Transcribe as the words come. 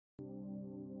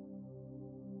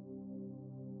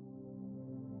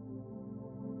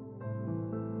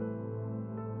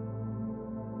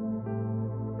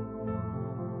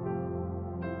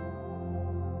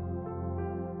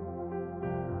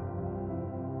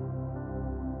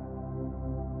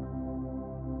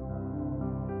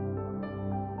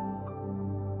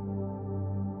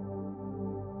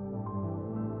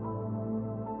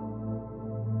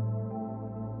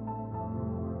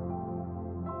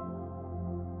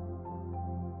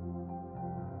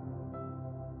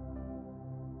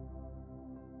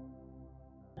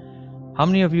How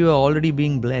many of you are already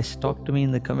being blessed? Talk to me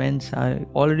in the comments. Are you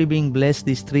already being blessed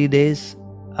these 3 days?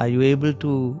 Are you able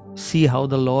to see how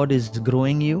the Lord is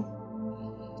growing you?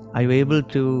 Are you able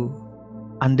to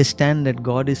understand that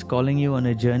God is calling you on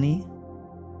a journey?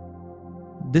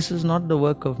 This is not the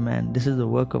work of man. This is the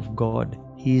work of God.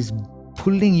 He is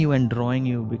pulling you and drawing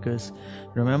you, because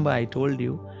remember I told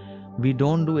you, we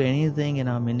don't do anything in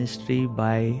our ministry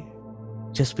by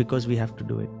just because we have to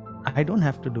do it. I don't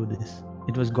have to do this.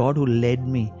 It was God who led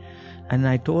me. And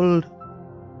I told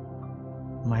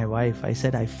my wife, I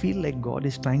said, I feel like God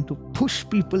is trying to push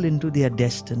people into their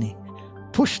destiny.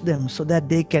 Push them so that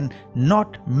they can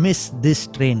not miss this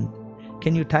train.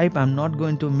 Can you type, I'm not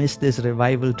going to miss this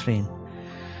revival train.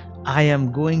 I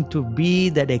am going to be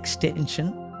that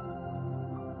extension.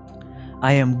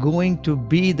 I am going to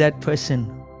be that person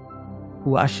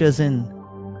who ushers in,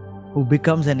 who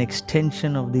becomes an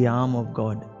extension of the arm of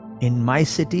God in my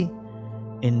city,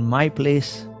 in my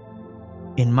place,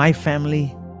 in my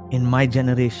family, in my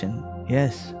generation.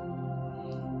 Yes.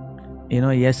 You know,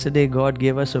 yesterday God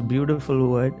gave us a beautiful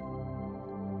word.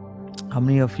 How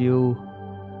many of you,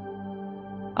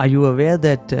 are you aware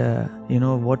that,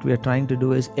 what we are trying to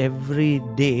do is every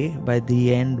day by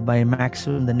the end, by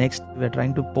maximum the next, we are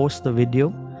trying to post the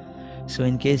video. So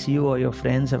in case you or your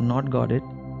friends have not got it,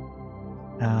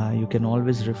 you can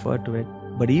always refer to it.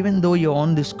 But even though you're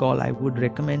on this call, I would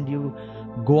recommend you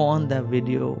go on that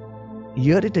video,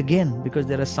 hear it again, because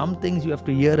there are some things you have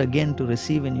to hear again to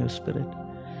receive in your spirit.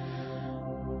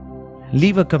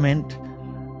 Leave a comment.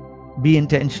 Be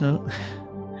intentional.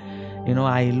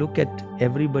 I look at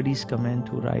everybody's comment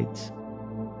who writes,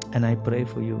 and I pray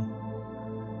for you.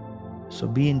 So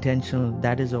be intentional.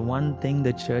 That is the one thing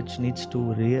the church needs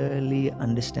to really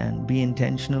understand. Be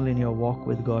intentional in your walk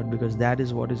with God, because that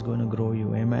is what is going to grow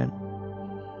you. Amen.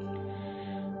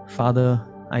 Father,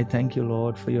 I thank you,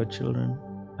 Lord, for your children.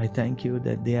 I thank you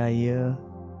that they are here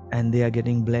and they are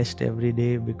getting blessed every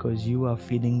day because you are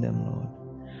feeding them, Lord.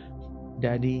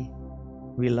 Daddy,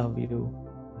 we love you.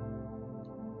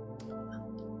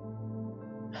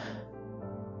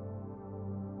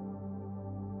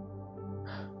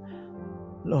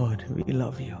 Lord, we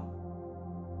love you.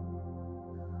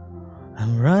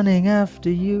 I'm running after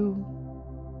you.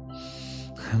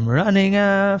 I'm running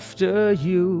after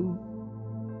you.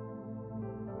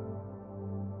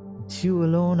 It's you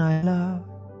alone I love,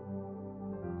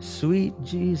 sweet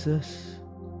Jesus.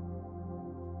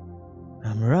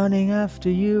 I'm running after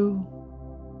you.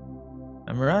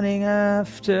 I'm running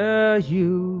after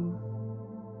you.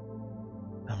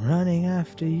 I'm running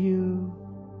after you,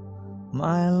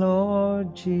 my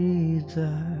Lord Jesus.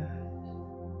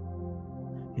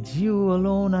 It's you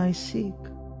alone I seek.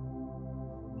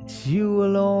 It's you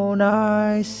alone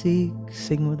I seek.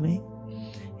 Sing with me.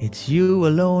 It's you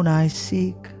alone I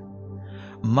seek,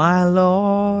 my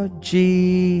Lord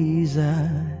Jesus.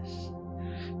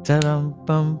 Taram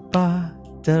pam pa,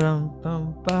 taram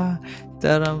pam pa,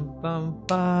 taram pam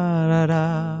pa ra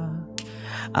ra.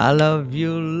 I love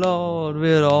you, Lord,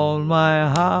 with all my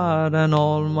heart and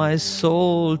all my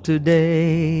soul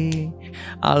today.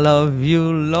 I love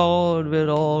you, Lord, with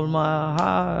all my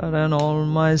heart and all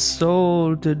my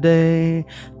soul today.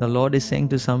 The Lord is saying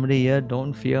to somebody here,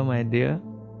 don't fear, my dear.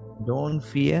 Don't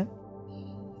fear.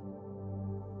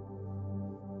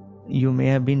 You may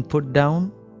have been put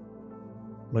down,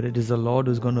 but it is the Lord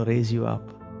who's going to raise you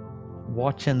up.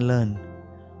 Watch and learn.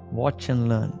 Watch and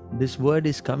learn. This word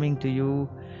is coming to you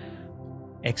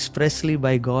expressly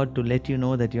by God to let you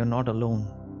know that you're not alone.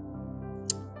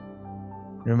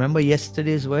 Remember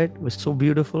yesterday's word was so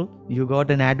beautiful. You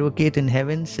got an advocate in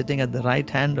heaven sitting at the right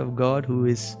hand of God who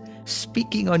is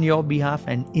speaking on your behalf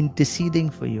and interceding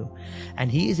for you.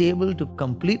 And he is able to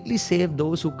completely save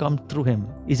those who come through him.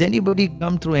 Is anybody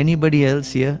come through anybody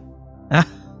else here?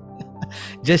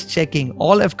 Just checking.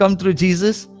 All have come through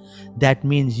Jesus. That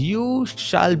means you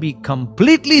shall be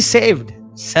completely saved.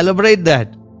 Celebrate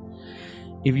that.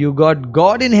 If you got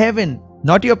God in heaven,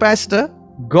 not your pastor,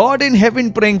 God in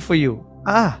heaven praying for you.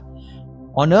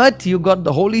 On earth you got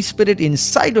the Holy Spirit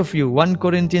inside of you. 1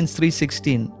 Corinthians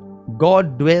 3:16.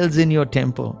 God dwells in your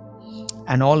temple.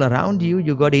 And all around you,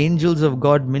 you got angels of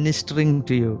God ministering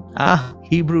to you.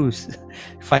 Hebrews.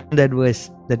 Find that verse.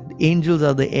 That angels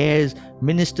are the heirs,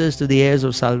 ministers to the heirs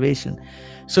of salvation.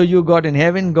 So you got in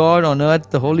heaven God, on earth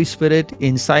the Holy Spirit,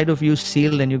 inside of you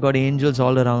sealed, and you got angels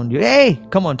all around you. Hey,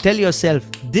 come on, tell yourself,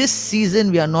 this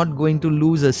season we are not going to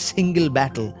lose a single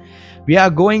battle. We are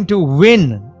going to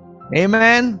win.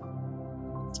 Amen.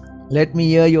 Let me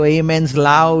hear your amens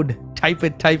loud. Type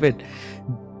it, type it.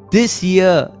 This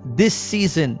year, this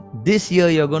season, this year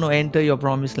you're going to enter your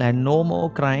promised land. No more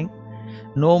crying.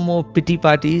 No more pity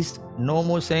parties. No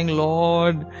more saying,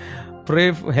 Lord,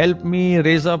 pray, help me,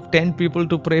 raise up 10 people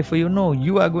to pray for you. No,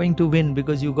 you are going to win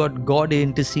because you got God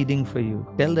interceding for you.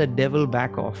 Tell the devil,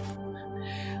 back off.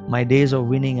 My days of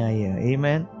winning are here.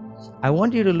 Amen. I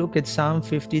want you to look at Psalm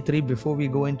 53 before we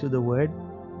go into the word.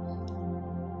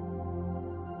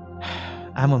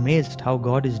 I'm amazed how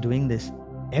God is doing this.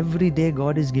 Every day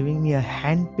God is giving me a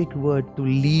hand-picked word to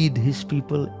lead His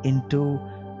people into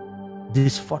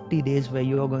these 40 days where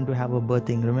you are going to have a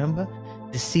birthing. Remember,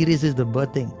 this series is the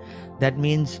birthing. That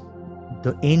means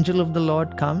the angel of the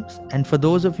Lord comes. And for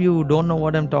those of you who don't know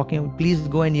what I'm talking about, please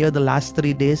go and hear the last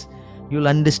 3 days. You'll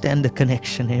understand the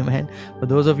connection. Amen. For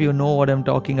those of you who know what I'm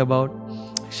talking about,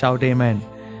 shout amen.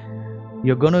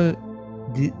 You're going to,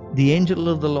 the angel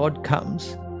of the Lord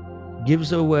comes,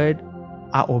 gives a word.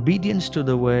 Our obedience to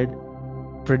the word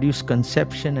produce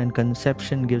conception, and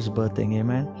conception gives birthing.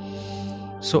 Amen.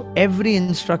 So every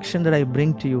instruction that I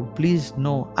bring to you, please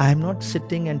know, I am not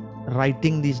sitting and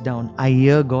writing these down. I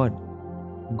hear God.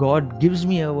 God gives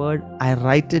me a word, I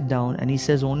write it down, and He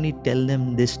says, only tell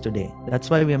them this today. That's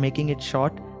why we are making it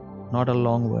short, not a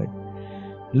long word.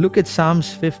 Look at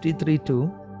Psalms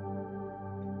 53:2.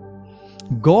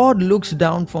 God looks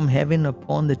down from heaven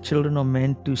upon the children of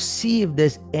men to see if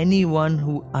there's anyone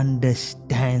who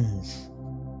understands,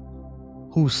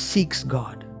 who seeks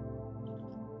God.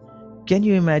 Can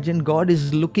you imagine? God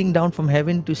is looking down from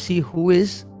heaven to see who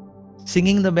is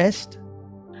singing the best,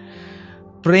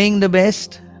 praying the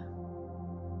best,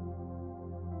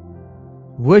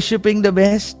 worshipping the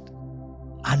best,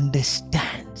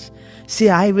 understands. See,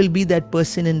 I will be that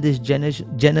person in this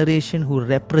generation who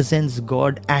represents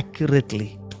God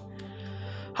accurately.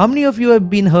 How many of you have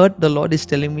been hurt? The Lord is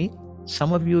telling me.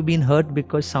 Some of you have been hurt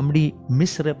because somebody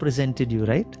misrepresented you,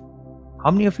 right?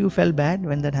 How many of you felt bad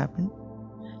when that happened?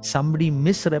 Somebody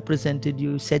misrepresented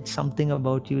you, said something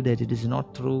about you that it is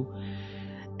not true.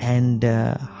 And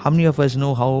how many of us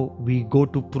know how we go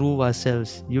to prove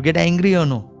ourselves? You get angry or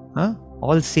no? Huh?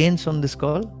 All saints on this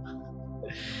call?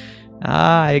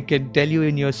 I can tell you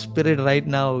in your spirit right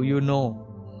now, you know.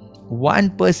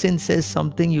 One person says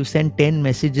something, you send 10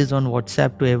 messages on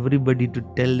WhatsApp to everybody to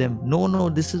tell them, no,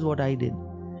 this is what I did.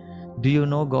 Do you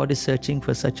know God is searching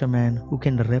for such a man who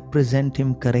can represent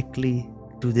Him correctly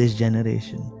to this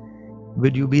generation?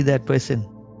 Will you be that person?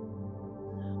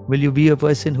 Will you be a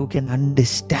person who can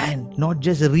understand, not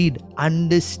just read,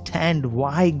 understand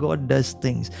why God does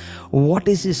things? What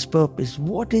is His purpose?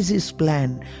 What is His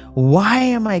plan? Why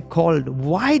am I called?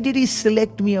 Why did He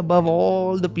select me above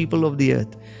all the people of the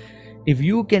earth? If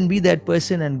you can be that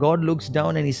person and God looks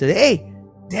down and He says, hey,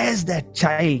 there's that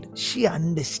child. She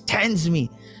understands me.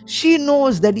 She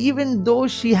knows that even though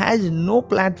she has no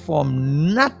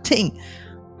platform, nothing,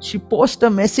 she posts a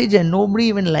message and nobody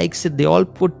even likes it. They all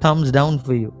put thumbs down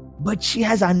for you. But she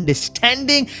has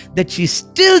understanding that she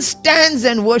still stands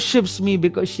and worships me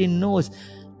because she knows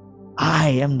I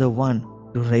am the one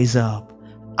to raise her up.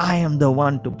 I am the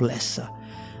one to bless her.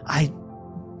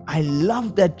 I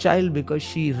love that child because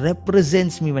she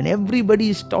represents me. When everybody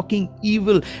is talking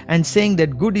evil and saying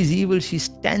that good is evil, she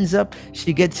stands up.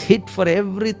 She gets hit for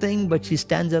everything, but she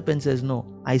stands up and says, no,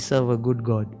 I serve a good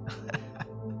God.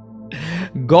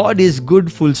 God is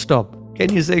good, full stop.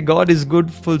 Can you say God is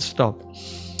good, full stop?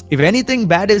 If anything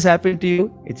bad has happened to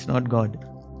you, it's not God.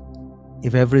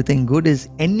 If anything good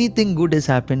has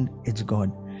happened, it's God.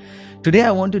 Today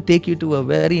I want to take you to a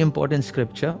very important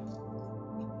scripture.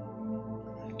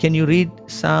 Can you read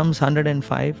Psalms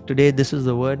 105? Today this is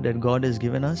the word that God has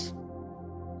given us.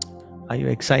 Are you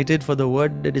excited for the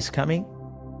word that is coming?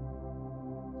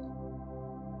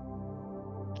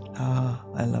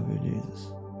 I love you,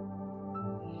 Jesus.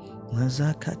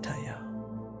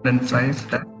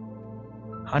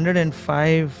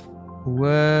 105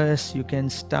 verse, you can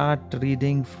start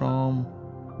reading from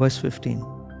verse 15.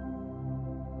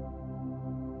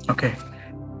 Okay.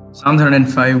 Psalm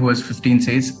 105 verse 15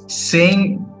 says,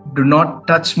 saying, do not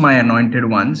touch my anointed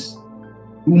ones,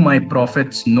 do my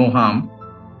prophets no harm.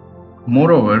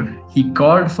 Moreover, he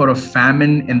called for a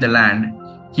famine in the land.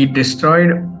 He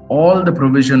destroyed all the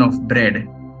provision of bread.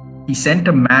 He sent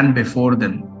a man before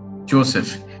them,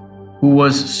 Joseph, who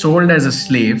was sold as a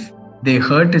slave. They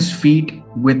hurt his feet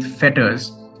with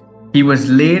fetters. He was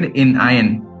laid in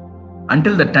iron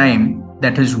until the time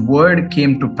that his word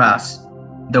came to pass.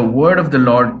 The word of the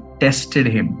Lord tested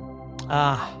him.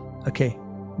 Okay.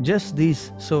 Just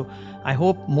these. So I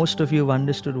hope most of you have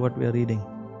understood what we are reading.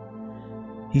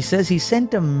 He says he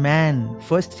sent a man.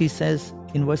 First he says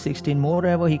in verse 16,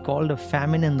 moreover, he called a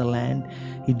famine in the land.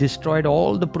 He destroyed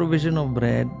all the provision of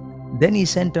bread. Then he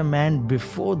sent a man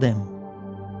before them.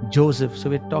 Joseph. So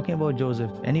we're talking about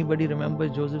Joseph. Anybody remember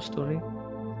Joseph's story?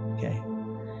 Okay.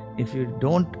 If you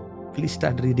don't, please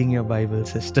start reading your Bible,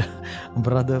 sister.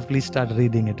 Brother, please start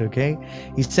reading it, okay?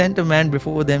 He sent a man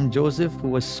before them, Joseph, who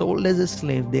was sold as a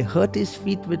slave. They hurt his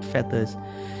feet with fetters.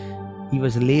 He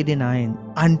was laid in iron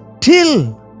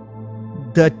until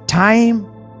the time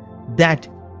that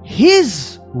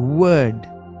his word,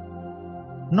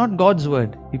 not God's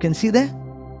word, you can see there?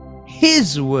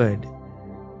 His word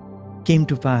came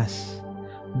to pass.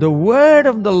 The word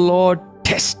of the Lord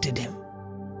tested him.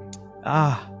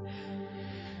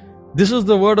 This is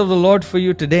the word of the Lord for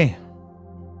you today.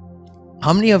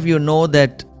 How many of you know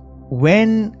that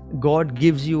when God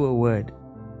gives you a word,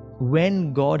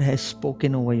 when God has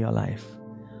spoken over your life,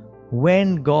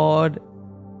 when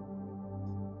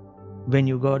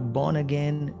you got born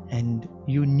again and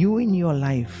you knew in your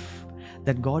life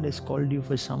that God has called you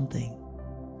for something,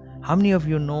 how many of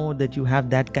you know that you have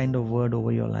that kind of word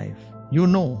over your life? You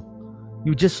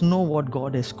just know what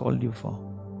God has called you for.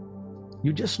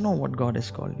 You just know what God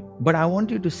has called you. But I want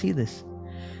you to see this.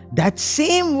 That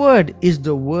same word is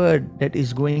the word that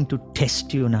is going to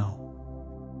test you now.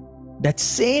 That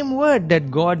same word that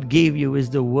God gave you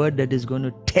is the word that is going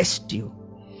to test you.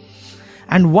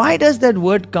 And why does that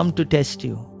word come to test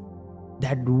you?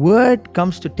 That word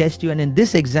comes to test you. And in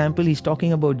this example, he's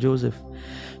talking about Joseph.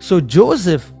 So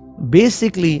Joseph,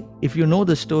 basically, if you know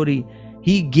the story,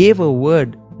 he gave a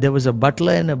word. There was a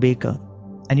butler and a baker.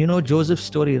 And you know Joseph's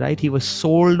story, right? He was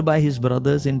sold by his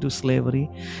brothers into slavery.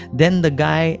 Then the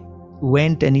guy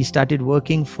went and he started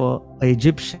working for an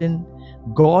Egyptian.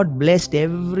 God blessed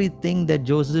everything that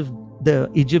Joseph, the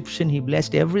Egyptian, he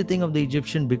blessed everything of the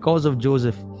Egyptian because of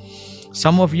Joseph.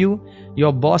 Some of you,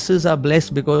 your bosses are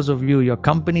blessed because of you. Your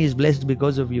company is blessed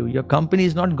because of you. Your company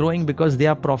is not growing because they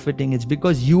are profiting. It's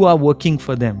because you are working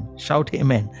for them. Shout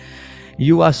amen.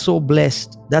 You are so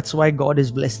blessed. That's why God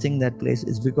is blessing that place.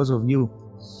 It's because of you.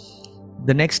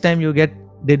 The next time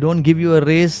they don't give you a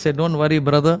raise, say, don't worry,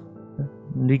 brother.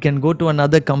 We can go to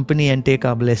another company and take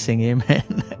our blessing.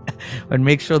 Amen. But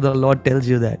make sure the Lord tells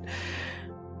you that.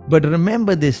 But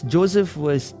remember this, Joseph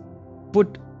was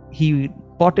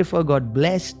Potiphar got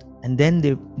blessed, and then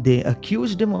they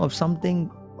accused him of something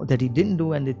that he didn't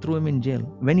do, and they threw him in jail.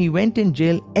 When he went in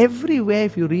jail, everywhere,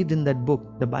 if you read in that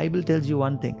book, the Bible tells you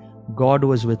one thing: God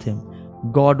was with him.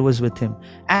 God was with him.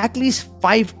 At least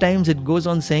 5 times it goes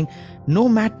on saying, no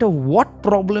matter what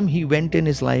problem he went in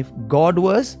his life, God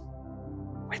was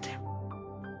with him.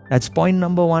 That's point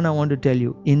number 1 I want to tell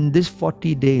you. In this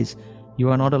 40 days, you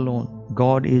are not alone.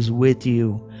 God is with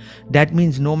you. That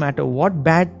means no matter what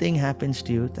bad thing happens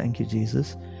to you, thank you,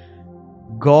 Jesus,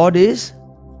 God is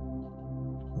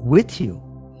with you.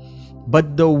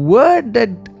 But the word that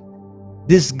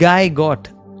this guy got,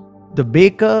 the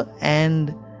baker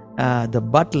and the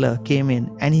butler came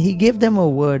in and he gave them a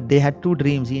word. They had 2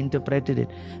 dreams. He interpreted it.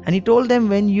 And he told them,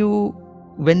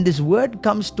 when this word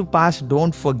comes to pass,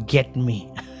 don't forget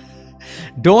me.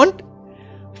 Don't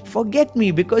forget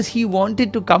me, because he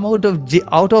wanted to come out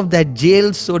of that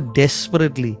jail so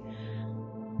desperately.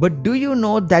 But do you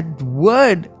know that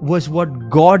word was what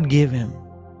God gave him?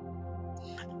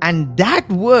 And that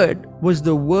word was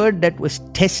the word that was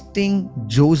testing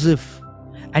Joseph.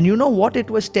 And you know what it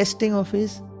was testing of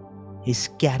his? His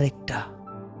character.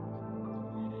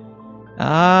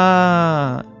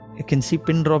 You can see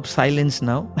pin drop silence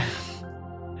now.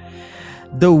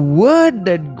 The word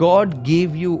that God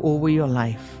gave you over your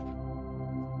life,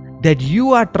 that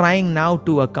you are trying now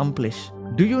to accomplish.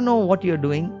 Do you know what you're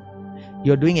doing?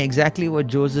 You're doing exactly what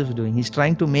Joseph's doing. He's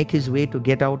trying to make his way to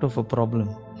get out of a problem.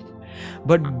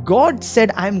 But God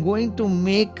said, I'm going to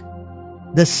make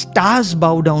the stars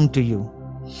bow down to you.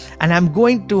 And I'm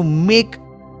going to make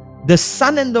the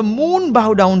sun and the moon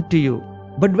bow down to you.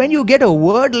 But when you get a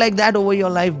word like that over your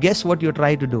life, guess what you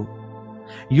try to do?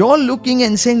 You're looking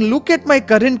and saying, look at my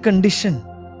current condition.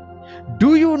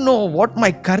 Do you know what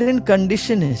my current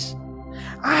condition is?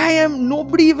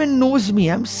 Nobody even knows me.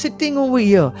 I'm sitting over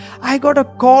here. I got a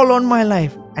call on my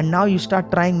life. And now you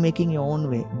start trying making your own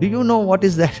way. Do you know what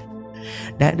is that?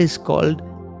 That is called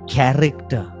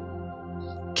character.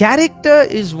 Character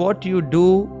is what you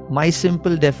do, my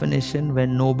simple definition,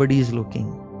 when nobody is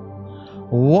looking.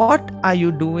 What are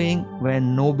you doing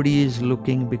when nobody is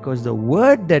looking? Because the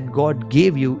word that God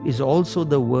gave you is also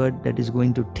the word that is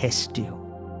going to test you.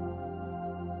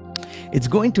 It's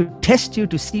going to test you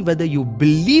to see whether you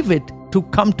believe it to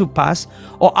come to pass,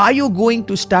 or are you going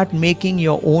to start making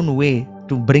your own way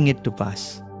to bring it to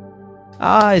pass?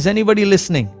 Is anybody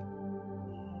listening?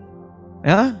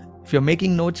 If you're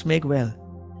making notes, make well.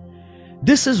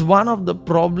 This is one of the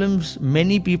problems.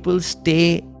 Many people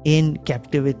stay in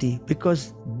captivity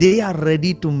because they are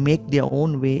ready to make their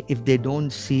own way if they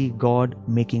don't see God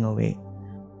making a way.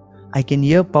 I can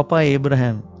hear Papa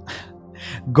Abraham.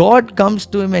 God comes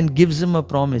to him and gives him a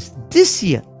promise. This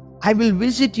year, I will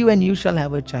visit you and you shall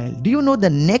have a child. Do you know the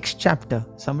next chapter?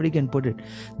 Somebody can put it.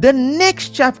 The next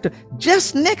chapter,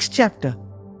 just next chapter,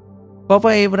 Papa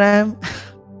Abraham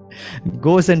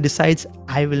goes and decides,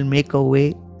 I will make a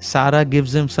way. Sarah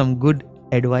gives him some good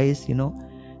advice,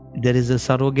 There is a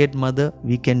surrogate mother.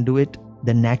 We can do it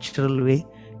the natural way.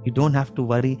 You don't have to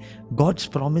worry. God's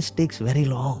promise takes very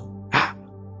long.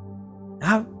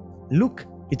 Look,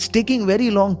 it's taking very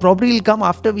long. Probably will come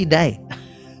after we die.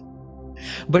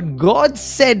 But God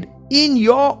said, in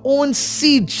your own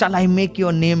seed shall I make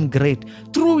your name great.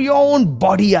 Through your own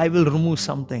body I will remove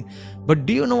something. But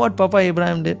do you know what Papa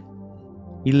Abraham did?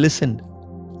 He listened.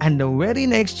 And the very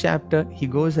next chapter, he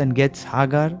goes and gets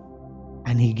Hagar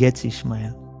and he gets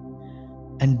Ishmael.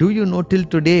 And do you know, till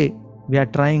today, we are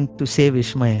trying to save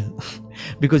Ishmael.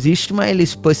 Because Ishmael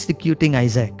is persecuting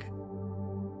Isaac.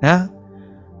 Huh?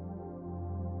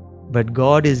 But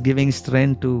God is giving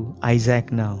strength to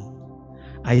Isaac now.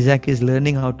 Isaac is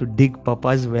learning how to dig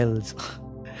Papa's wells.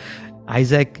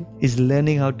 Isaac is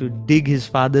learning how to dig his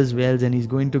father's wells and he's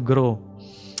going to grow.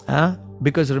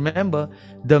 Because remember,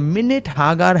 the minute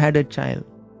Hagar had a child,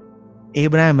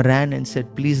 Abraham ran and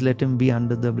said, please let him be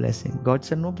under the blessing. God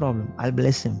said, no problem, I'll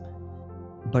bless him.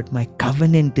 But my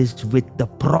covenant is with the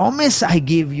promise I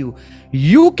gave you.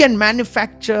 You can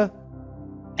manufacture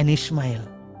an Ishmael.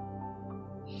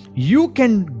 You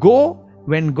can go,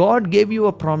 when God gave you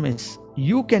a promise,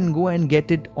 you can go and get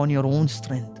it on your own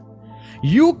strength.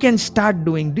 You can start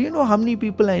doing. Do you know how many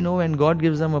people I know when God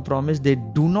gives them a promise, they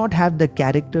do not have the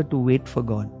character to wait for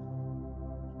God.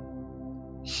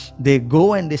 They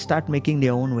go and they start making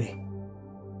their own way.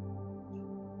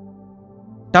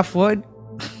 Tough word.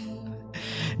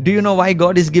 Do you know why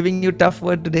God is giving you tough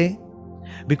word today?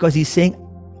 Because He's saying,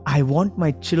 I want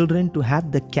my children to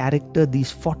have the character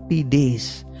these 40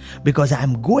 days. Because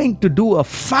I'm going to do a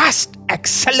fast,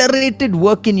 accelerated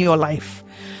work in your life.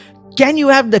 Can you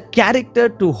have the character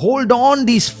to hold on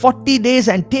these 40 days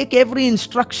and take every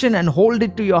instruction and hold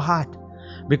it to your heart?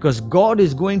 Because God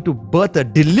is going to birth a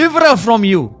deliverer from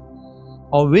you.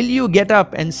 Or will you get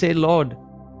up and say, Lord,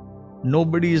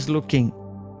 nobody is looking.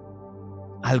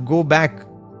 I'll go back.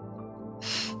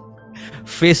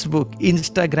 Facebook,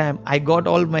 Instagram, I got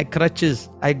all my crutches.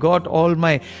 I got all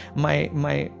my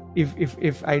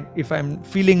if I'm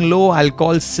feeling low, I'll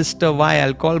call Sister Y,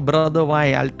 I'll call Brother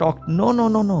Y, I'll talk.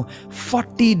 No.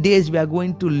 40 days we are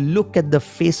going to look at the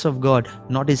face of God,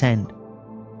 not His hand.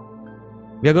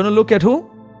 We are going to look at who?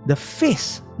 The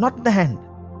face, not the hand.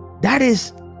 That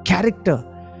is character.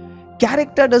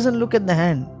 Character doesn't look at the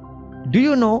hand. Do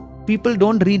you know, people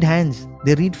don't read hands,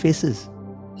 they read faces.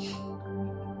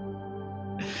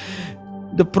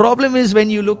 The problem is when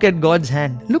you look at God's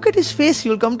hand, look at His face,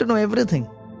 you'll come to know everything.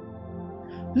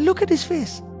 Look at His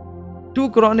face.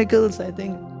 2 Chronicles, I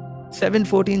think,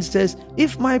 7:14 says,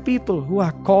 if my people who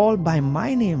are called by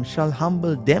my name shall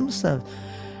humble themselves,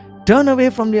 turn away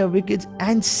from their wicked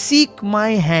and seek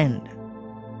my hand.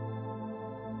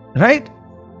 Right?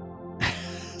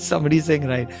 Somebody's saying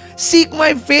right. Seek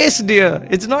my face, dear.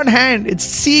 It's not hand, it's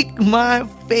seek my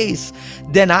face.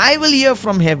 Then I will hear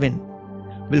from heaven,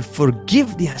 will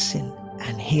forgive their sin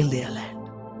and heal their land.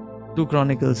 2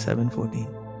 Chronicles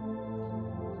 7:14.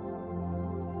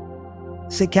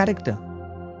 Say character.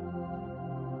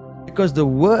 Because the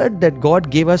word that God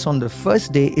gave us on the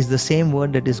first day is the same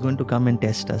word that is going to come and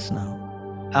test us now.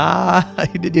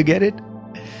 Did you get it?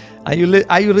 Are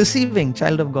you receiving,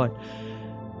 child of God?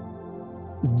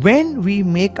 When we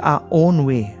make our own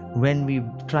way, when we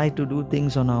try to do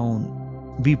things on our own,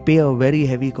 we pay a very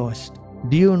heavy cost.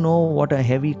 Do you know what a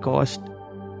heavy cost?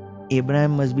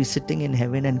 Abraham must be sitting in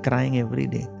heaven and crying every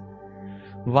day.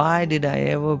 Why did I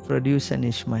ever produce an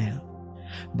Ishmael?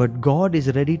 But God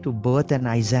is ready to birth an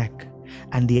Isaac.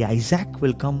 And the Isaac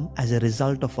will come as a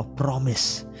result of a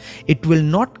promise. It will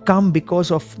not come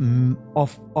because of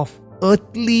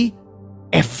earthly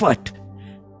effort.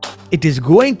 It is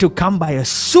going to come by a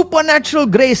supernatural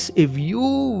grace if you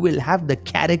will have the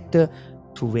character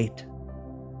to wait.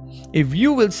 If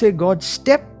you will say, God,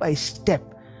 step by step,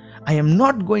 I am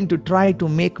not going to try to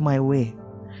make my way.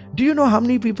 Do you know how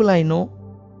many people I know?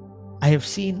 I have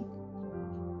seen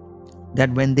that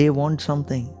when they want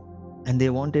something and they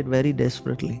want it very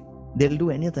desperately, they'll do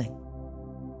anything.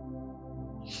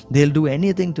 They'll do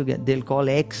anything to get. They'll call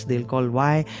X, they'll call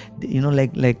Y.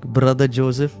 Like Brother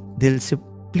Joseph, they'll say,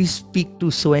 please speak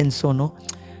to so and so, no?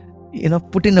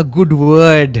 Put in a good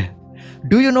word.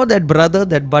 Do you know that brother,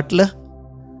 that butler?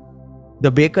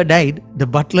 The baker died, the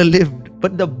butler lived.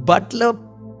 But the butler,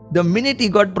 the minute he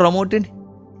got promoted,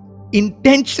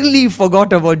 intentionally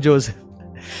forgot about Joseph.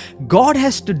 God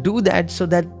has to do that so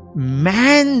that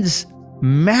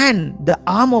the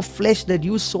arm of flesh that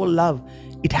you so love,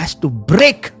 it has to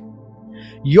break.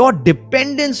 Your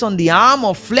dependence on the arm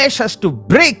of flesh has to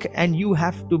break, and you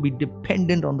have to be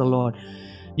dependent on the Lord.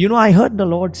 I heard the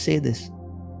Lord say this.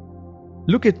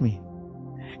 Look at me.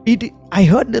 I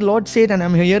heard the Lord say it, and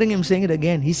I'm hearing Him saying it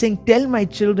again. He's saying, tell my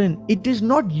children, it is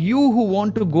not you who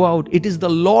want to go out. It is the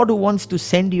Lord who wants to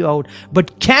send you out.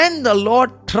 But can the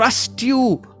Lord trust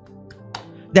you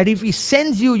that if He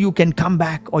sends you, you can come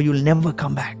back or you'll never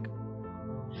come back?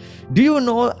 Do you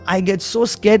know, I get so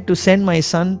scared to send my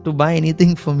son to buy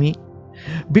anything for me,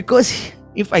 because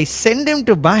if I send him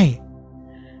to buy,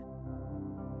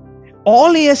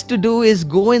 all he has to do is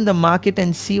go in the market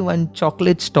and see one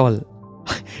chocolate stall.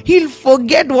 He'll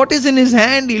forget what is in his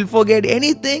hand. He'll forget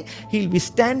anything. He'll be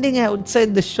standing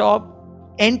outside the shop,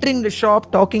 entering the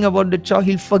shop, talking about the chocolate.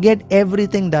 He'll forget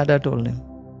everything Dada told him.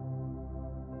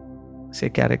 Say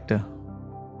character.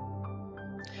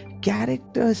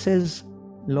 Character says,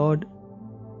 Lord,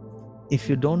 if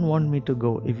you don't want me to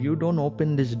go, if you don't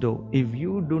open this door, if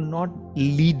you do not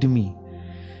lead me,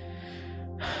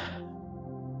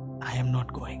 I am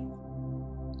not going.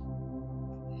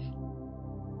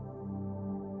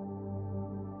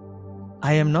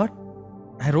 I am not.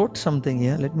 I wrote something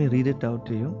here. Let me read it out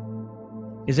to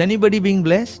you. Is anybody being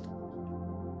blessed?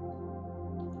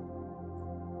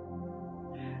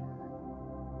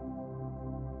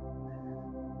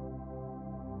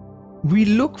 We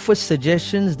look for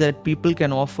suggestions that people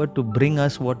can offer to bring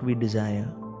us what we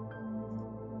desire.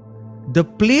 The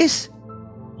place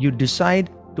you decide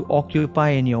to occupy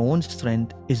in your own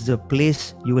strength is the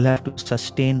place you will have to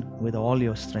sustain with all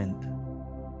your strength.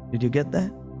 Did you get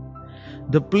that?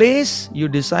 The place you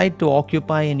decide to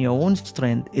occupy in your own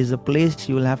strength is a place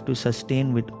you will have to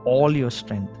sustain with all your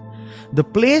strength. The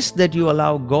place that you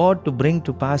allow God to bring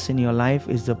to pass in your life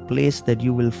is the place that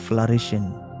you will flourish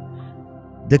in.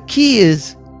 The key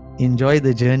is enjoy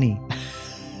the journey.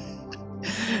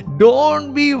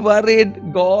 Don't be worried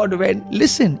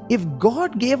listen, if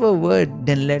God gave a word,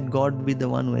 then let God be the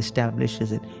one who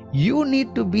establishes it. You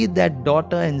need to be that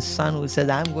daughter and son who says,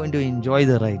 I'm going to enjoy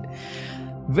the ride.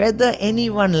 Whether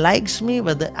anyone likes me,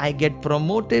 whether I get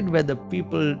promoted, whether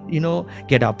people,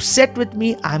 get upset with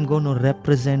me, I'm going to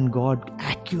represent God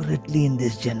accurately in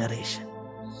this generation.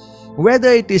 Whether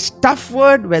it is tough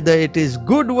word, whether it is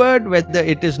good word, whether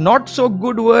it is not so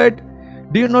good word.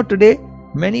 Do you know today,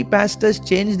 many pastors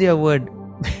change their word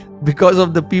because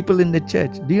of the people in the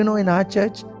church. Do you know in our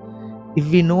church, if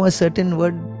we know a certain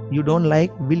word you don't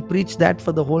like, we'll preach that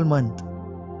for the whole month.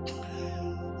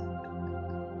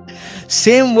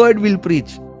 Same word we'll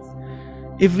preach.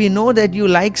 If we know that you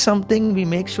like something, we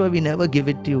make sure we never give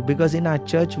it to you, because in our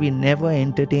church we never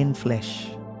entertain flesh.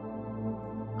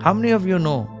 How many of you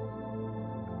know?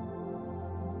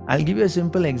 I'll give you a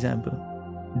simple example.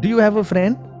 Do you have a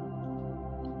friend?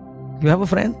 You have a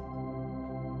friend?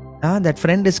 That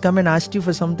friend has come and asked you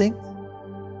for something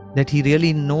that he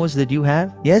really knows that you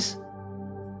have. Yes?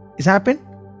 It's happened?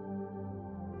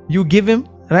 You give him,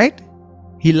 right?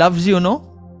 He loves you, no?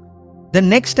 The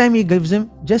next time he gives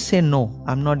him, just say, no,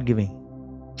 I'm not giving.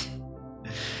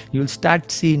 You'll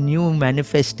start seeing new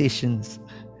manifestations.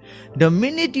 The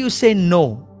minute you say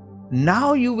no,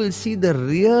 now you will see the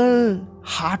real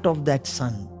heart of that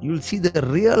son. You will see the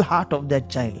real heart of that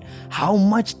child. How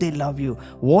much they love you.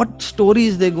 What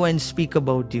stories they go and speak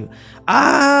about you.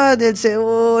 They'll say,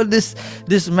 oh,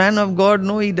 this man of God,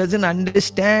 no, he doesn't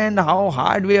understand how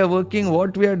hard we are working,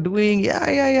 what we are doing.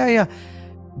 Yeah.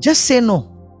 Just say no.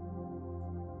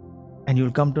 And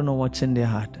you'll come to know what's in their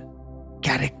heart.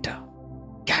 Character.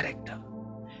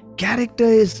 Character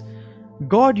is,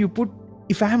 God,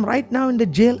 if I am right now in the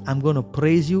jail, I'm going to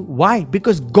praise you. Why?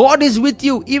 Because God is with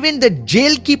you. Even the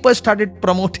jailkeeper started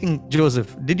promoting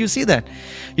Joseph. Did you see that?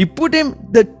 He put him,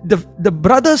 the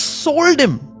brothers sold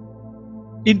him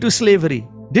into slavery.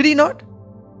 Did he not?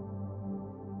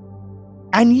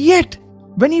 And yet,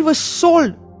 when he was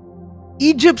sold,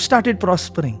 Egypt started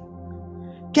prospering.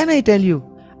 Can I tell you,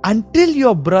 until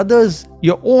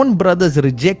your own brothers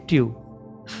reject you,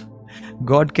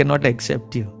 God cannot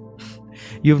accept you.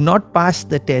 You've not passed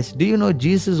the test. Do you know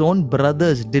Jesus' own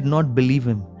brothers did not believe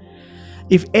him?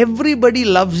 If everybody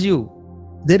loves you,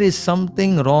 there is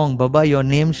something wrong. Baba, your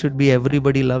name should be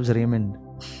Everybody Loves Raymond.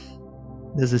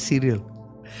 There's a serial.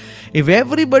 If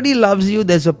everybody loves you,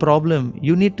 there's a problem.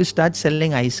 You need to start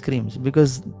selling ice creams,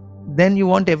 because then you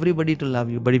want everybody to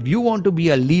love you. But if you want to be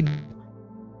a leader,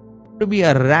 to be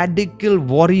a radical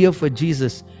warrior for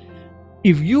Jesus.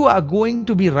 If you are going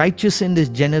to be righteous in this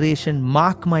generation,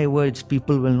 mark my words,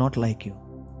 people will not like you.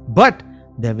 But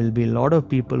there will be a lot of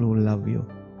people who love you.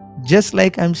 Just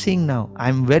like I'm seeing now.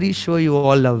 I'm very sure you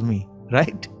all love me,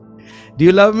 right? Do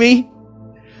you love me?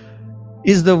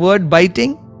 Is the word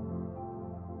biting?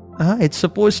 It's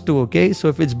supposed to, okay? So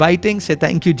if it's biting, say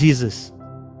thank you, Jesus.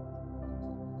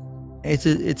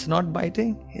 It's not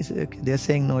biting? Okay. They're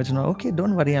saying no, it's not. Okay,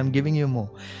 don't worry, I'm giving you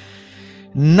more.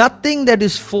 Nothing that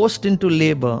is forced into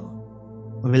labor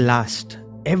will last.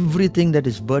 Everything that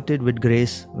is birthed with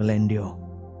grace will endure.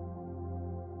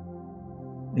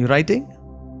 You writing?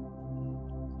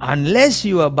 Unless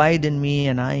you abide in me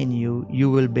and I in you, you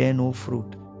will bear no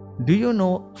fruit. Do you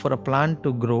know, for a plant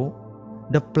to grow,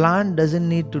 the plant doesn't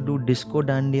need to do disco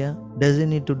dandiya, doesn't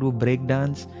need to do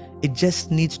breakdance. It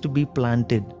just needs to be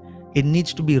planted. It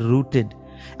needs to be rooted.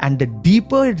 And the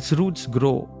deeper its roots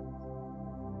grow,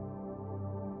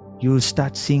 you will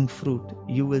start seeing fruit.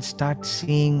 You will start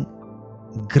seeing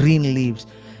green leaves.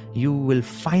 You will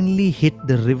finally hit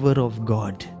the river of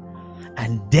God.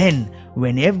 And then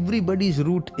when everybody's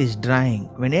root is drying,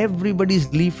 when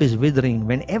everybody's leaf is withering,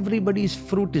 when everybody's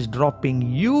fruit is dropping,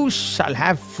 you shall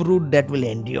have fruit that will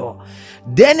endure.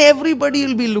 Then everybody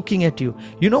will be looking at you.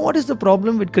 You know what is the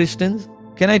problem with Christians?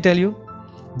 Can I tell you?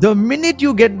 The minute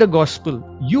you get the gospel,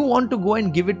 you want to go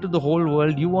and give it to the whole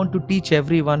world. You want to teach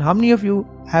everyone. How many of you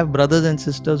have brothers and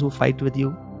sisters who fight with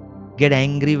you, get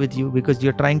angry with you because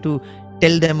you're trying to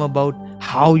tell them about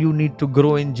how you need to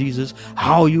grow in Jesus,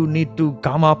 how you need to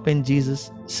come up in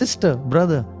Jesus? Sister,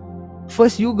 brother,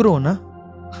 first you grow, na?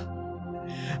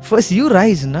 First you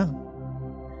rise, na?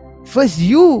 First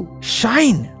you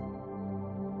shine.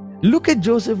 Look at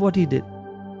Joseph, what he did.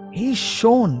 He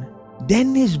shone.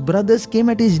 Then his brothers came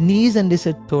at his knees and they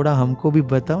said, Thoda humko bhi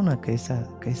batao na, kaisa.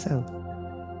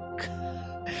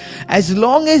 As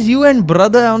long as you and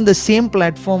brother are on the same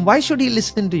platform, why should he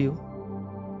listen to you?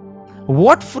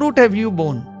 What fruit have you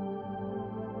borne?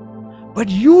 But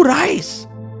you rise.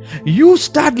 You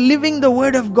start living the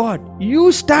word of God.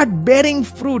 You start bearing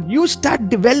fruit. You start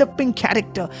developing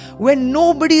character. When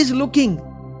nobody is looking,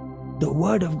 the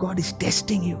word of God is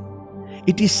testing you.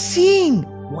 It is seeing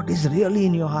what is really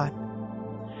in your heart.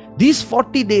 These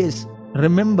 40 days,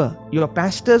 remember, your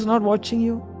pastor is not watching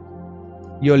you.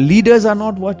 Your leaders are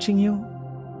not watching you.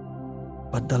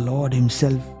 But the Lord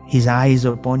himself, his eyes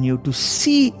upon you to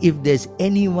see if there's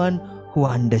anyone who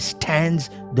understands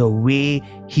the way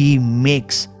he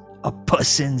makes a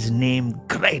person's name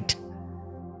great.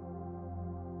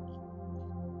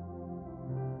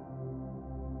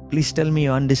 Please tell me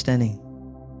you're understanding.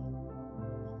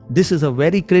 This is a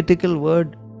very critical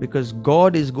word because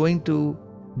God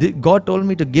told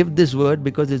me to give this word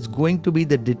because it's going to be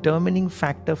the determining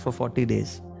factor for 40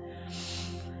 days.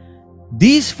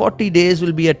 These 40 days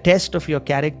will be a test of your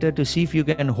character to see if you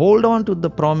can hold on to the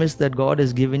promise that God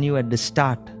has given you at the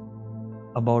start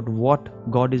about what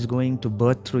God is going to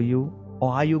birth through you,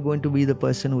 or are you going to be the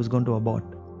person who's going to abort?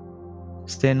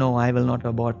 Say, no, I will not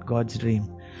abort God's dream.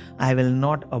 I will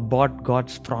not abort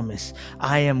God's promise.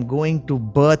 I am going to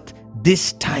birth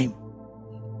this time.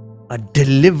 A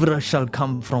deliverer shall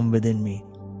come from within me.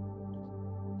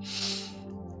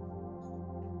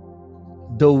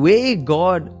 The way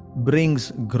God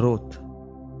brings growth.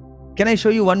 Can I show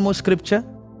you one more scripture?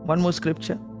 One more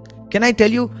scripture. Can I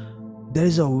tell you, there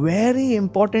is a very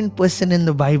important person in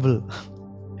the Bible,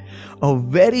 a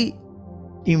very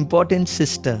important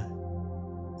sister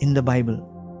in the Bible.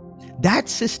 That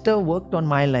sister worked on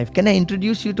my life. Can I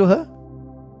introduce you to her?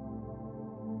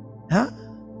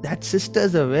 That sister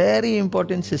is a very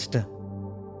important sister.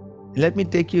 Let me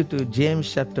take you to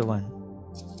James chapter 1.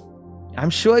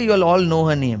 I'm sure you'll all know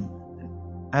her name.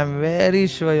 I'm very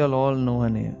sure you'll all know her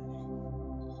name.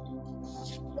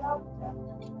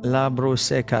 Labro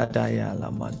sekadaya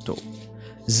lamanto.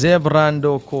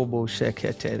 Zebrando kobo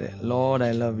sheketere. Lord,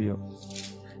 I love you.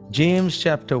 James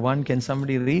chapter 1. Can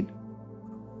somebody read?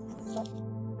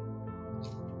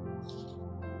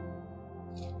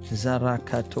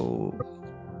 Zarakato.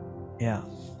 Yeah.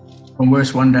 From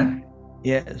verse 1 then?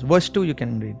 Yes. Verse 2 you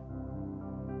can read.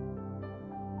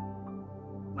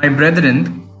 My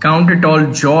brethren, count it all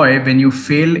joy when you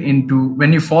fall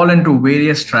into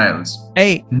various trials.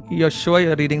 Hey, you're sure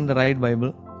you're reading the right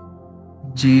Bible?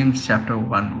 James chapter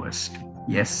 1 verse 2.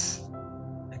 Yes.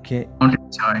 Okay. Count it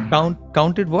joy.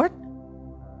 Count it what?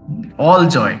 All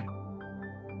joy.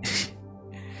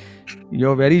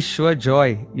 You're very sure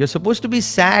joy. You're supposed to be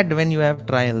sad when you have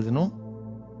trials, no?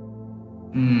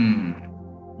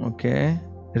 Okay.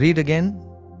 Read again.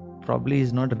 Probably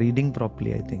he's not reading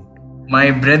properly, I think.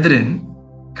 My brethren,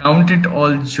 Count it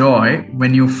all joy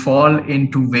when you fall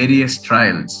into various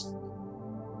trials,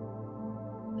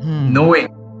 knowing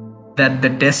that the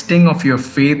testing of your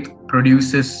faith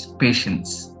produces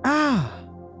patience.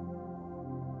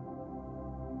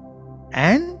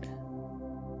 And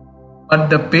But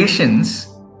the patience,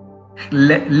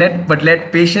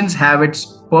 let patience have its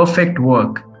perfect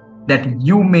work, that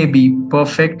you may be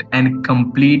perfect and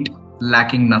complete,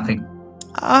 lacking nothing.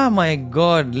 my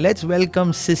God, let's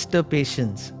welcome Sister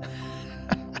Patience.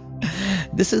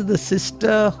 This is the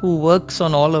sister who works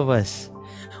on all of us.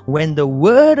 When the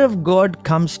word of God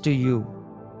comes to you,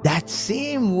 that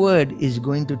same word is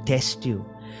going to test you.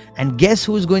 And guess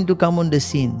who's going to come on the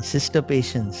scene? Sister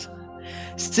Patience.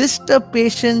 Sister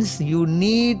Patience, you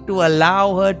need to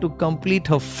allow her to complete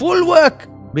her full work,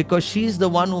 because she's the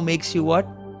one who makes you what?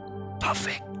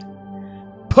 Perfect.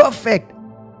 Perfect.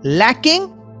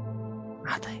 Lacking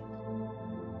nothing.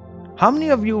 How many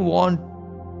of you want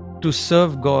to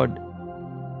serve God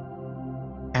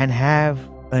and have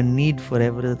a need for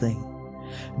everything?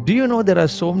 Do you know there are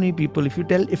so many people,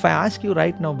 if I ask you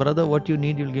right now, brother, what you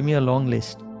need, you'll give me a long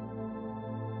list.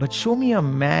 But show me a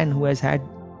man who has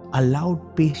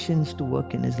allowed patience to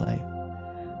work in his life.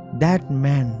 That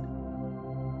man,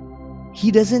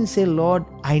 he doesn't say, Lord,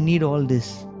 I need all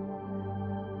this.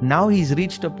 Now he's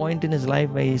reached a point in his life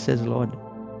where he says, Lord,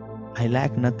 I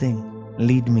lack nothing.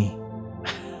 Lead me.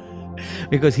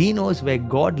 Because he knows where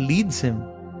God leads him,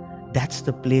 that's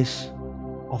the place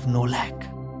of no lack.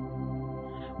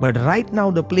 But right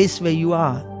now, the place where you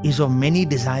are is of many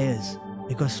desires,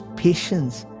 because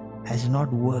patience has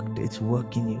not worked its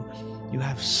work in you. You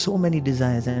have so many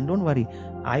desires. And don't worry,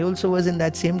 I also was in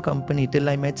that same company till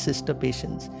I met Sister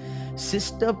Patience.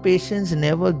 Sister Patience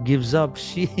never gives up.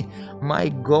 My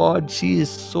God, she is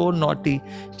so naughty.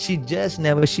 She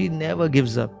never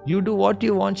gives up. You do what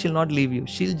you want, she'll not leave you.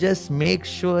 She'll just make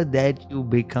sure that you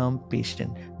become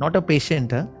patient. Not a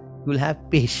patient, huh? You'll have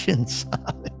patience.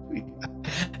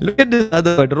 Look at this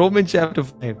other word, Romans chapter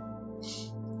 5.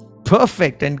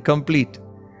 Perfect and complete.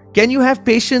 Can you have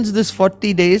patience this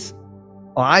 40 days?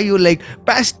 Or are you like,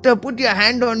 Pastor, put your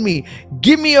hand on me.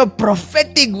 Give me a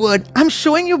prophetic word. I'm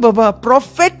showing you, Baba,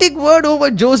 prophetic word over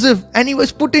Joseph. And he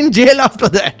was put in jail after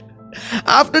that.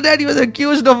 After that, he was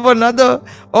accused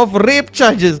of rape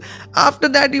charges. After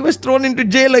that, he was thrown into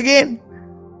jail again.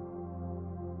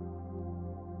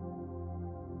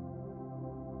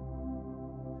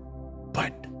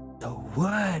 But the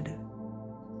word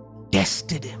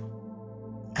tested him.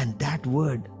 And that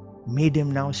word made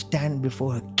him now stand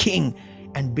before a king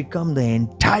and become the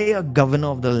entire governor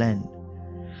of the land.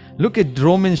 Look at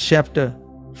Romans chapter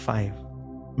 5.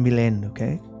 Milen,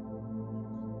 okay?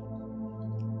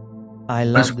 I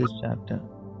love this chapter.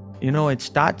 You know, it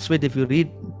starts with, if you read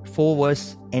 4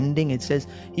 verse ending, it says,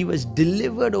 he was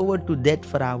delivered over to death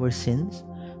for our sins,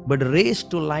 but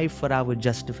raised to life for our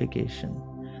justification.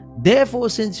 Therefore,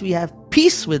 since we have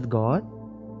peace with God,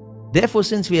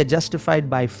 since we are justified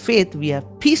by faith, we have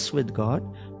peace with God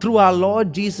through our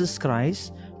Lord Jesus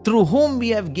Christ, through whom we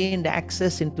have gained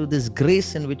access into this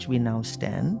grace in which we now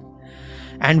stand.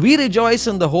 And we rejoice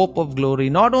in the hope of glory.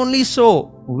 Not only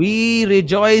so, we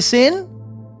rejoice in...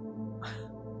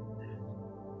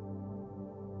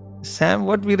 Sam,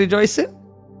 what we rejoice in?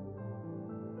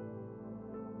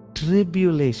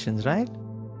 Tribulations, right?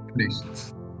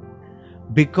 Tribulations.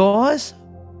 Because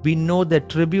we know that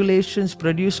tribulations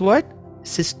produce what?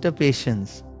 Sister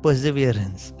Patience,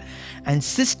 perseverance. And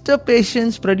Sister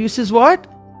Patience produces what?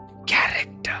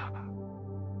 Character.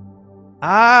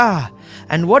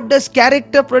 And what does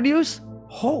character produce?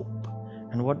 Hope.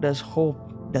 And what does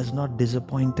hope? Does not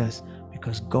disappoint us,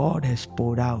 because God has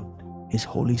poured out His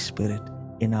Holy Spirit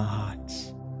in our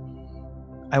hearts.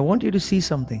 I want you to see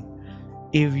something.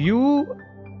 If you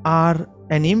are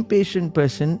an impatient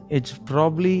person, it's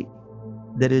probably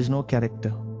there is no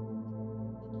character.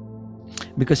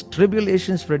 Because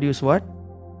tribulations produce what?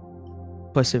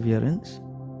 Perseverance.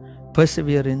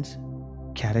 Perseverance,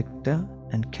 character,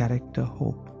 and character,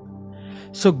 hope.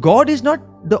 So God is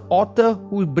not the author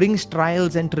who brings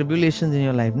trials and tribulations in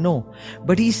your life. No.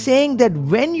 But He's saying that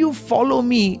when you follow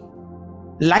me,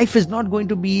 life is not going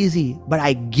to be easy. But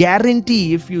I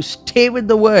guarantee if you stay with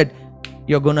the word,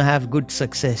 you're going to have good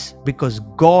success, because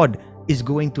God is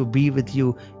going to be with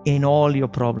you in all your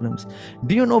problems.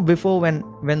 Do you know, before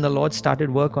when the Lord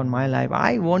started work on my life,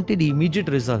 I wanted immediate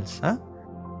results.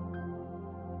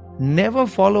 Never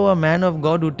follow a man of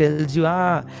God who tells you,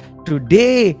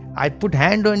 today I put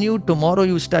hand on you, tomorrow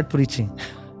you start preaching.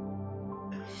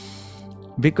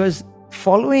 Because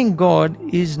following God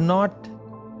is not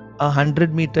a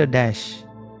 100-meter dash.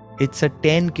 It's a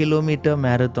 10-kilometer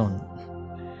marathon.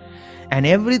 And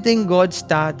everything God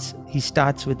starts, He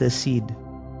starts with a seed.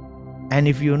 And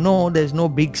if you know, there's no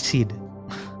big seed.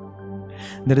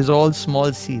 There is all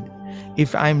small seed.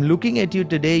 If I'm looking at you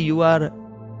today, you are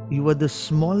the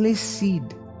smallest seed.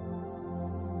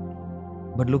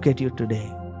 But look at you today.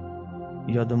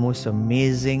 You're the most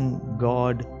amazing,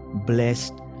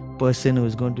 God-blessed person who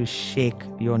is going to shake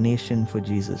your nation for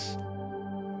Jesus.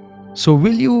 So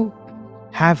will you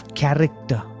have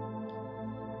character?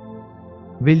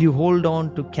 Will you hold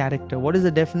on to character? What is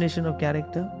the definition of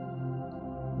character?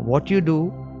 What you do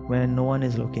when no one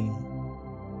is looking.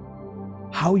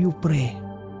 How you pray.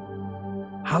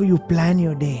 How you plan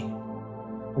your day.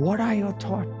 What are your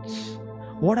thoughts?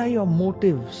 What are your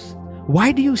motives?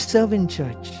 Why do you serve in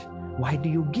church? Why do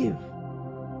you give?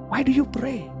 Why do you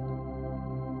pray?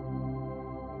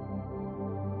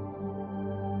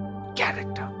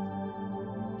 Character.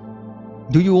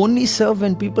 Do you only serve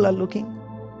when people are looking?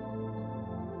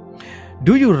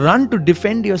 Do you run to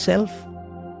defend yourself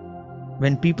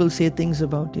when people say things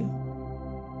about you?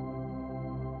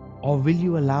 Or will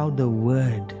you allow the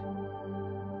word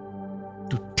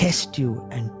to test you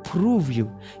and prove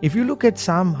you? If you look at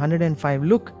Psalm 105,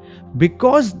 look,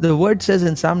 because the word says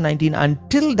in Psalm 19,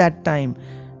 until that time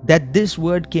that this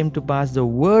word came to pass, the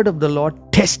word of the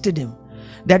Lord tested him.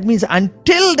 That means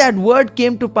until that word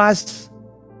came to pass,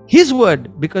 his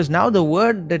word, because now the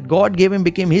word that God gave him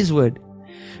became his word.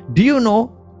 Do you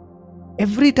know,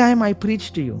 every time I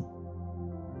preach to you,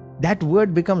 that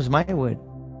word becomes my word.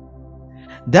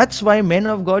 That's why men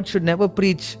of God should never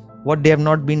preach what they have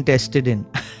not been tested in,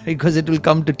 because it will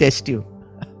come to test you.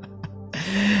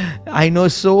 I know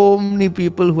so many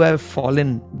people who have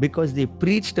fallen because they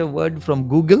preached a word from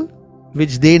Google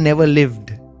which they never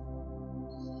lived,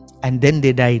 and then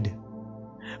they died.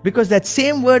 Because that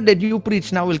same word that you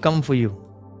preach now will come for you.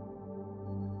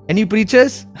 Any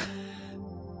preachers?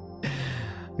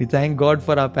 We thank God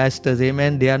for our pastors.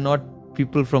 Amen. They are not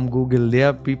people from Google. They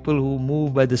are people who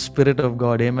move by the Spirit of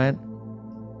God. Amen.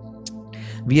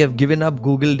 We have given up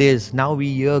Google days. Now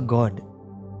we hear God.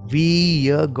 We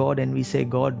hear God and we say,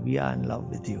 God, we are in love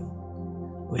with you.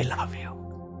 We love you.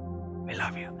 We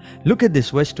love you. Look at this,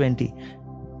 verse 20.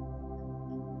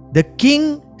 The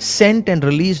king sent and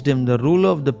released him. The ruler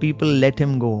of the people let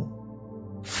him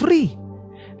go free.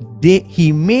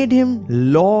 He made him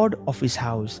lord of his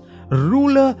house,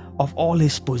 ruler of all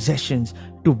his possessions,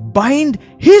 to bind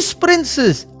his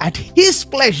princes at his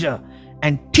pleasure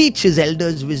and teach his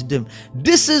elders wisdom.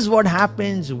 This is what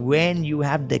happens when you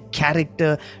have the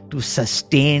character to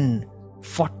sustain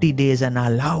 40 days and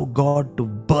allow God to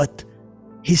birth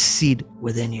his seed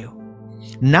within you.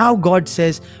 Now God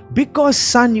says, because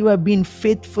son, you have been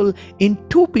faithful in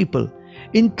 2 people,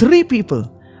 in 3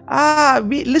 people.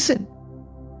 Listen,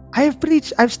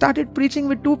 I've started preaching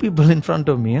with 2 people in front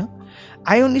of me.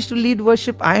 I only used to lead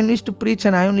worship, I only used to preach,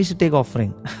 and I only used to take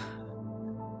offering.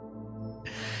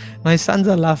 My sons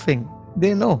are laughing.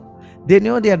 They know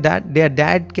their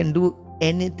dad can do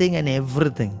anything and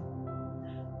everything.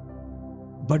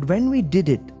 But when we did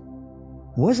it,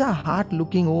 was our heart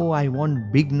looking, oh, I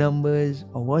want big numbers?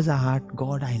 Or was our heart,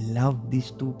 God, I love these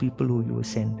 2 people who you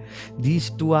sent.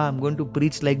 These 2 I'm going to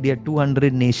preach like they are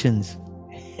 200 nations.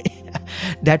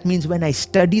 That means when I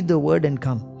study the word and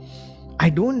come, I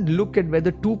don't look at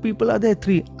whether 2 people are there,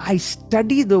 3. I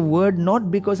study the word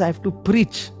not because I have to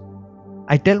preach.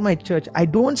 I tell my church, I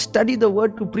don't study the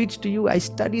word to preach to you. I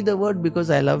study the word because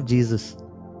I love Jesus.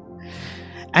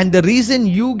 And the reason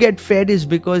you get fed is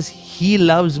because he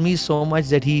loves me so much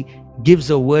that he gives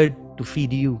a word to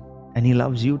feed you. And he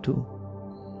loves you too.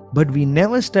 But we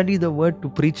never study the word to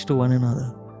preach to one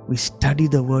another. We study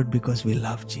the word because we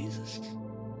love Jesus.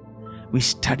 We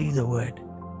study the word.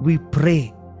 We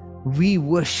pray. We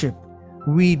worship.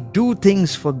 We do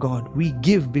things for God. We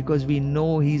give because we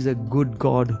know he's a good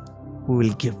God who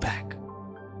will give back.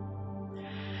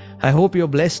 I hope you're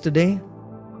blessed today.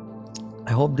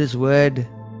 I hope this word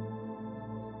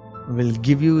will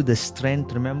give you the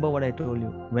strength. Remember what I told you.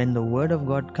 When the word of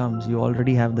God comes, you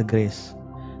already have the grace.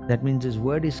 That means his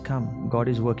word is come. God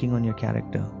is working on your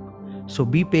character. So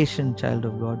be patient, child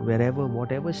of God.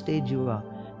 Whatever stage you are,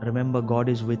 remember God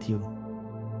is with you.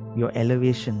 Your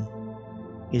elevation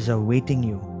is awaiting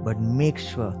you. But make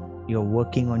sure you're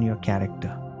working on your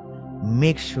character.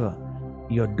 Make sure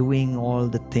you're doing all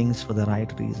the things for the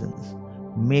right reasons.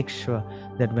 Make sure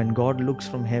that when God looks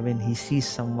from heaven, he sees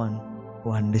someone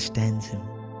who understands him.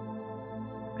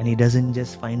 And he doesn't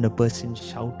just find a person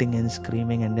shouting and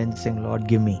screaming and then saying, Lord,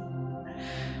 give me.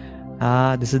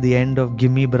 This is the end of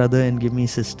give me brother and give me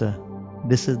sister.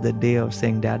 This is the day of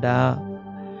saying, Dada,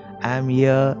 I'm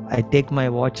here. I take my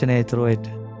watch and I throw it.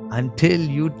 Until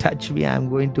you touch me, I'm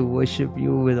going to worship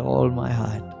you with all my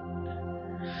heart.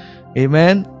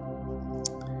 Amen.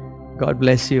 God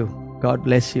bless you. God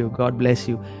bless you. God bless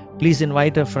you. Please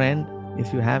invite a friend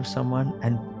if you have someone,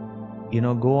 and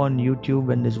go on YouTube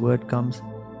when this word comes.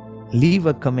 Leave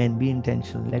a comment. Be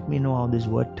intentional. Let me know how this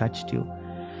word touched you.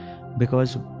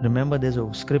 Because remember, there's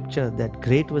a scripture that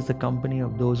great was the company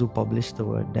of those who published the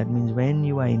word. That means when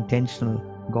you are intentional,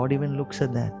 God even looks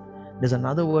at that. There's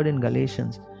another word in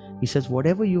Galatians. He says,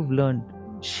 whatever you've learned,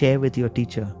 share with your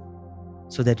teacher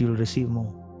so that you'll receive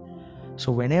more.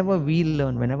 So whenever we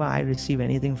learn, whenever I receive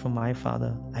anything from my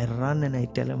Father, I run and I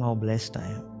tell him how blessed I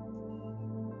am.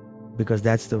 Because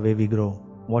that's the way we grow.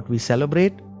 What we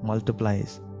celebrate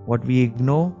multiplies. What we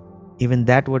ignore, even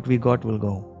that what we got will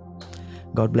go.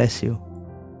 God bless you.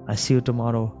 I'll see you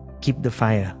tomorrow. Keep the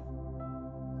fire.